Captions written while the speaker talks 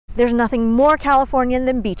There's nothing more Californian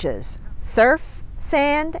than beaches, surf,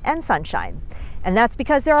 sand, and sunshine. And that's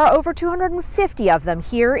because there are over 250 of them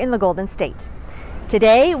here in the Golden State.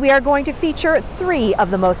 Today, we are going to feature 3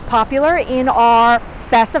 of the most popular in our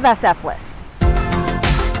Best of SF list.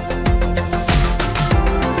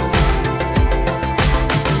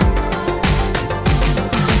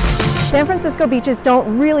 San Francisco beaches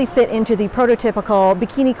don't really fit into the prototypical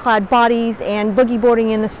bikini-clad bodies and boogie boarding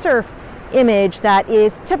in the surf image that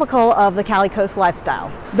is typical of the Cali coast lifestyle.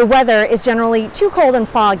 The weather is generally too cold and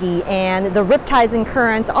foggy, and the riptides and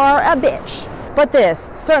currents are a bitch. But this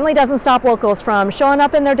certainly doesn't stop locals from showing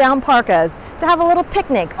up in their down parkas to have a little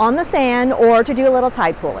picnic on the sand or to do a little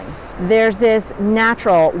tide pooling. There's this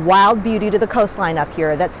natural, wild beauty to the coastline up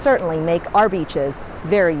here that certainly make our beaches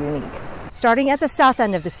very unique. Starting at the south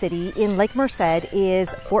end of the city in Lake Merced is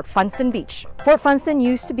Fort Funston Beach. Fort Funston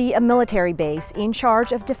used to be a military base in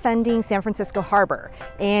charge of defending San Francisco Harbor,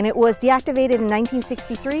 and it was deactivated in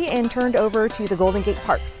 1963 and turned over to the Golden Gate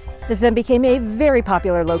Parks. This then became a very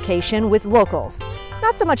popular location with locals,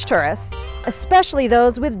 not so much tourists, especially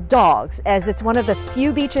those with dogs, as it's one of the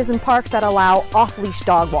few beaches and parks that allow off-leash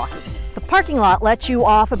dog walking. The parking lot lets you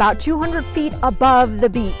off about 200 feet above the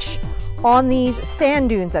beach on these sand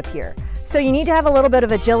dunes up here. So you need to have a little bit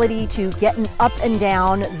of agility to get up and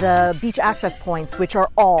down the beach access points, which are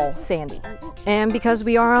all sandy. And because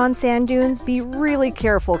we are on sand dunes, be really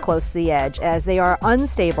careful close to the edge, as they are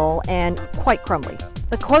unstable and quite crumbly.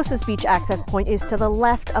 The closest beach access point is to the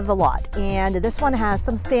left of the lot, and this one has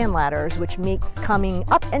some sand ladders, which makes coming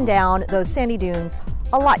up and down those sandy dunes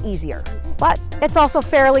a lot easier. But it's also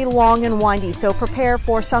fairly long and windy, so prepare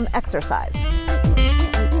for some exercise.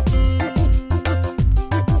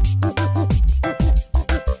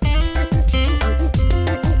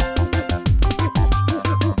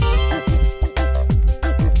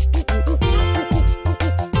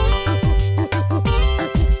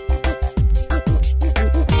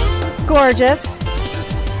 Gorgeous.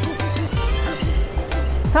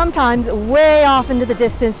 Sometimes way off into the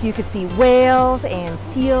distance you could see whales and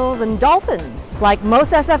seals and dolphins. Like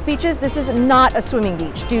most SF beaches, this is not a swimming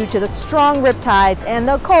beach due to the strong riptides and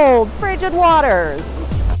the cold, frigid waters.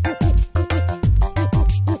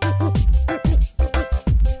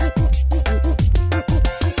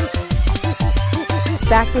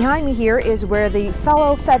 Back behind me here is where the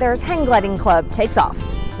Fellow Feathers Hang Gliding Club takes off.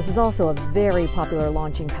 This is also a very popular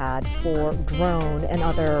launching pad for drone and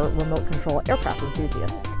other remote control aircraft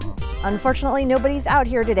enthusiasts. Unfortunately, nobody's out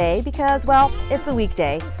here today because, well, it's a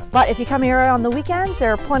weekday. But if you come here on the weekends,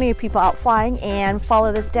 there are plenty of people out flying, and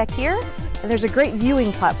follow this deck here, and there's a great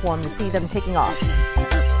viewing platform to see them taking off.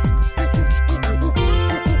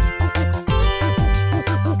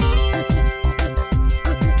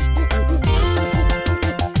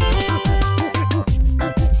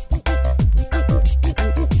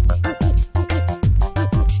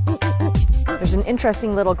 There's an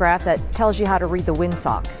interesting little graph that tells you how to read the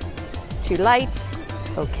windsock. Too light,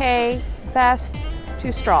 okay, best,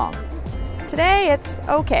 too strong. Today it's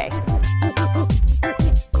okay.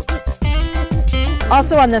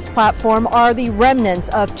 Also on this platform are the remnants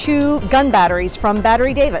of 2 gun batteries from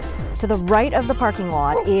Battery Davis. To the right of the parking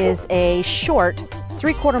lot is a short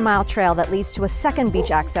 3/4 mile trail that leads to a second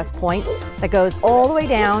beach access point that goes all the way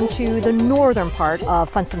down to the northern part of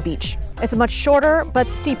Funston Beach. It's a much shorter but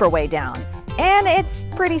steeper way down. And it's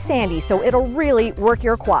pretty sandy, so it'll really work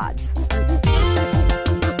your quads.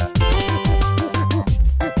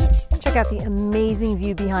 Check out the amazing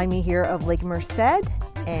view behind me here of Lake Merced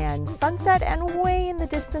and sunset, and way in the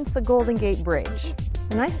distance, the Golden Gate Bridge.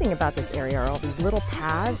 The nice thing about this area are all these little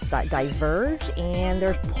paths that diverge, and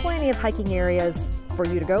there's plenty of hiking areas for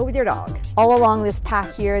you to go with your dog. All along this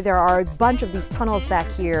path here, there are a bunch of these tunnels back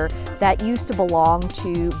here that used to belong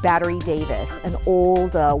to Battery Davis, an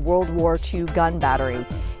old World War II gun battery.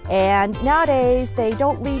 And nowadays, they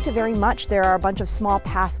don't lead to very much. There are a bunch of small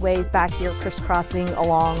pathways back here crisscrossing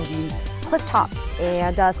along the cliff tops,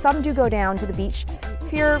 and some do go down to the beach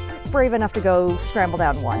if you're brave enough to go scramble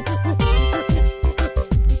down one.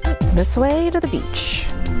 This way to the beach.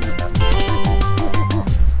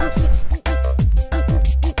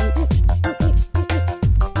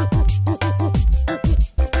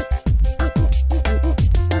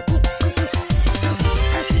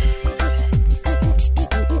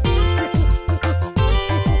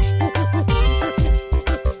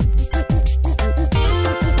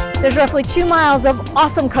 There's roughly 2 miles of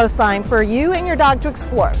awesome coastline for you and your dog to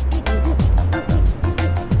explore.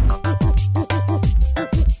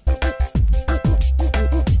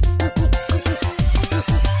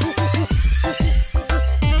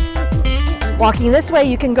 Walking this way,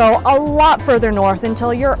 you can go a lot further north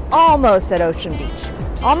until you're almost at Ocean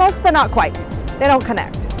Beach. Almost, but not quite. They don't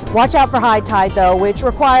connect. Watch out for high tide though, which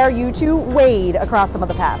require you to wade across some of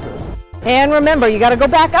the passes. And remember, you gotta go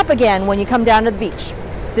back up again when you come down to the beach.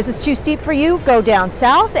 If this is too steep for you, go down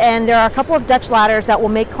south, and there are a couple of Dutch ladders that will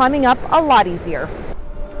make climbing up a lot easier.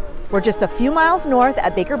 We're just a few miles north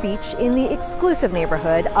at Baker Beach in the exclusive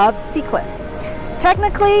neighborhood of Seacliff.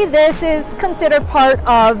 Technically, this is considered part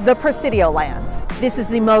of the Presidio lands. This is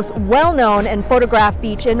the most well-known and photographed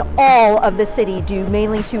beach in all of the city, due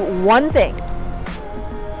mainly to one thing.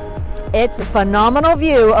 Its phenomenal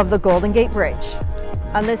view of the Golden Gate Bridge.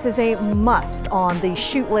 And this is a must on the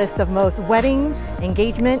shoot list of most wedding,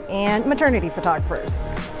 engagement, and maternity photographers.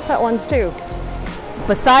 That one's too.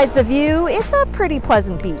 Besides the view, it's a pretty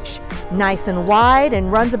pleasant beach. Nice and wide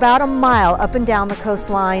and runs about a mile up and down the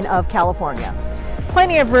coastline of California.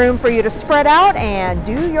 Plenty of room for you to spread out and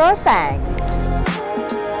do your thing.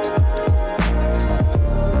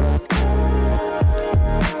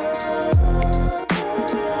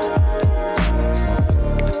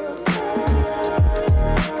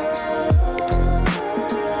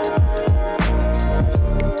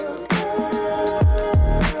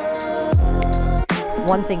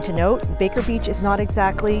 One thing to note, Baker Beach is not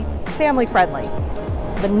exactly family friendly.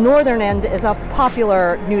 The northern end is a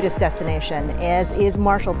popular nudist destination, as is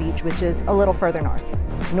Marshall Beach, which is a little further north.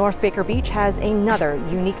 North Baker Beach has another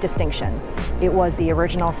unique distinction. It was the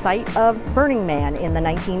original site of Burning Man in the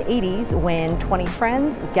 1980s, when 20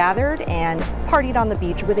 friends gathered and partied on the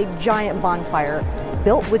beach with a giant bonfire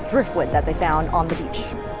built with driftwood that they found on the beach.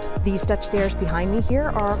 These Dutch stairs behind me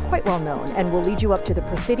here are quite well known and will lead you up to the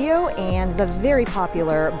Presidio and the very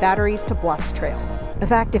popular Batteries to Bluffs trail. In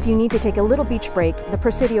fact, if you need to take a little beach break, the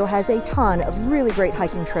Presidio has a ton of really great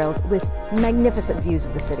hiking trails with magnificent views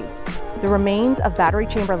of the city. The remains of Battery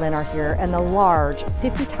Chamberlain are here, and the large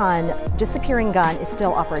 50-ton disappearing gun is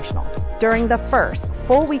still operational. During the first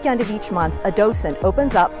full weekend of each month, a docent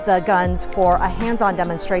opens up the guns for a hands-on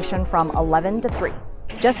demonstration from 11 to 3.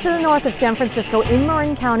 Just to the north of San Francisco in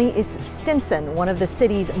Marin County is Stinson, one of the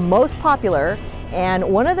city's most popular and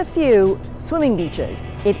one of the few swimming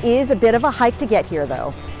beaches. It is a bit of a hike to get here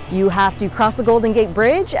though. You have to cross the Golden Gate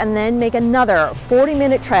Bridge and then make another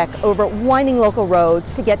 40-minute trek over winding local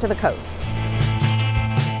roads to get to the coast.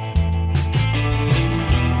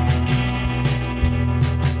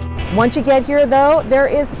 Once you get here though, there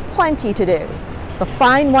is plenty to do. The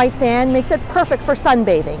fine white sand makes it perfect for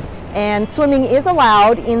sunbathing, and swimming is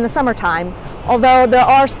allowed in the summertime, although there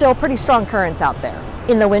are still pretty strong currents out there.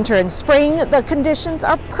 In the winter and spring, the conditions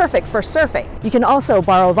are perfect for surfing. You can also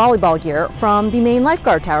borrow volleyball gear from the main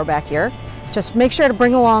lifeguard tower back here. Just make sure to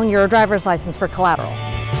bring along your driver's license for collateral.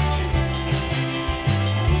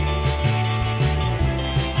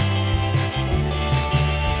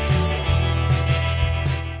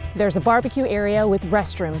 There's a barbecue area with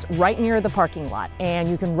restrooms right near the parking lot, and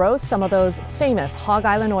you can roast some of those famous Hog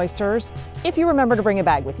Island oysters if you remember to bring a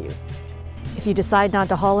bag with you. If you decide not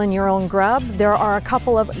to haul in your own grub, there are a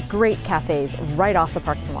couple of great cafes right off the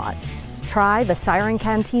parking lot. Try the Siren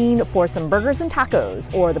Canteen for some burgers and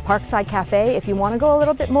tacos, or the Parkside Cafe if you want to go a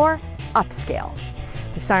little bit more upscale.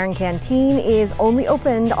 The Siren Canteen is only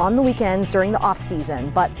opened on the weekends during the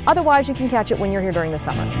off-season, but otherwise you can catch it when you're here during the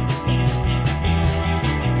summer.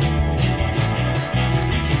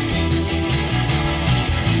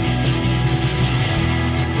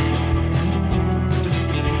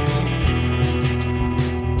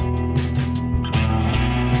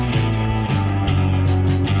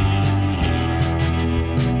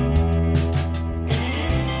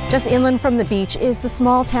 Just inland from the beach is the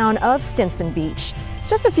small town of Stinson Beach. It's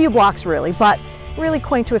just a few blocks really, but really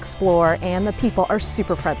quaint to explore, and the people are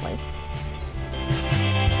super friendly.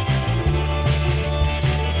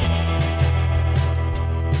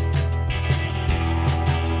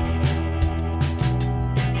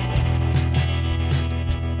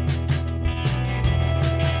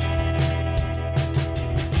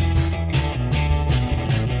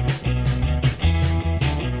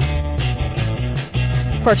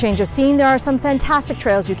 For a change of scene, there are some fantastic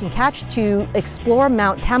trails you can catch to explore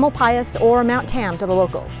Mount Tamalpais or Mount Tam to the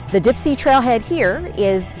locals. The Dipsea trailhead here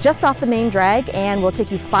is just off the main drag and will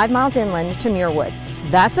take you 5 miles inland to Muir Woods.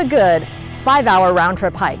 That's a good 5-hour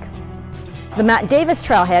round-trip hike. The Matt Davis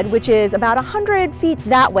trailhead, which is about 100 feet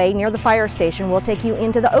that way near the fire station, will take you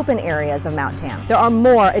into the open areas of Mount Tam. There are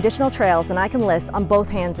more additional trails than I can list on both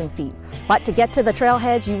hands and feet, but to get to the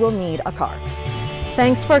trailheads, you will need a car.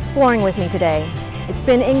 Thanks for exploring with me today. It's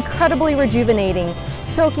been incredibly rejuvenating,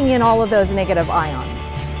 soaking in all of those negative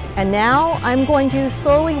ions. And now I'm going to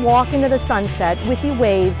slowly walk into the sunset with the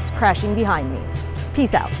waves crashing behind me.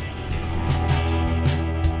 Peace out.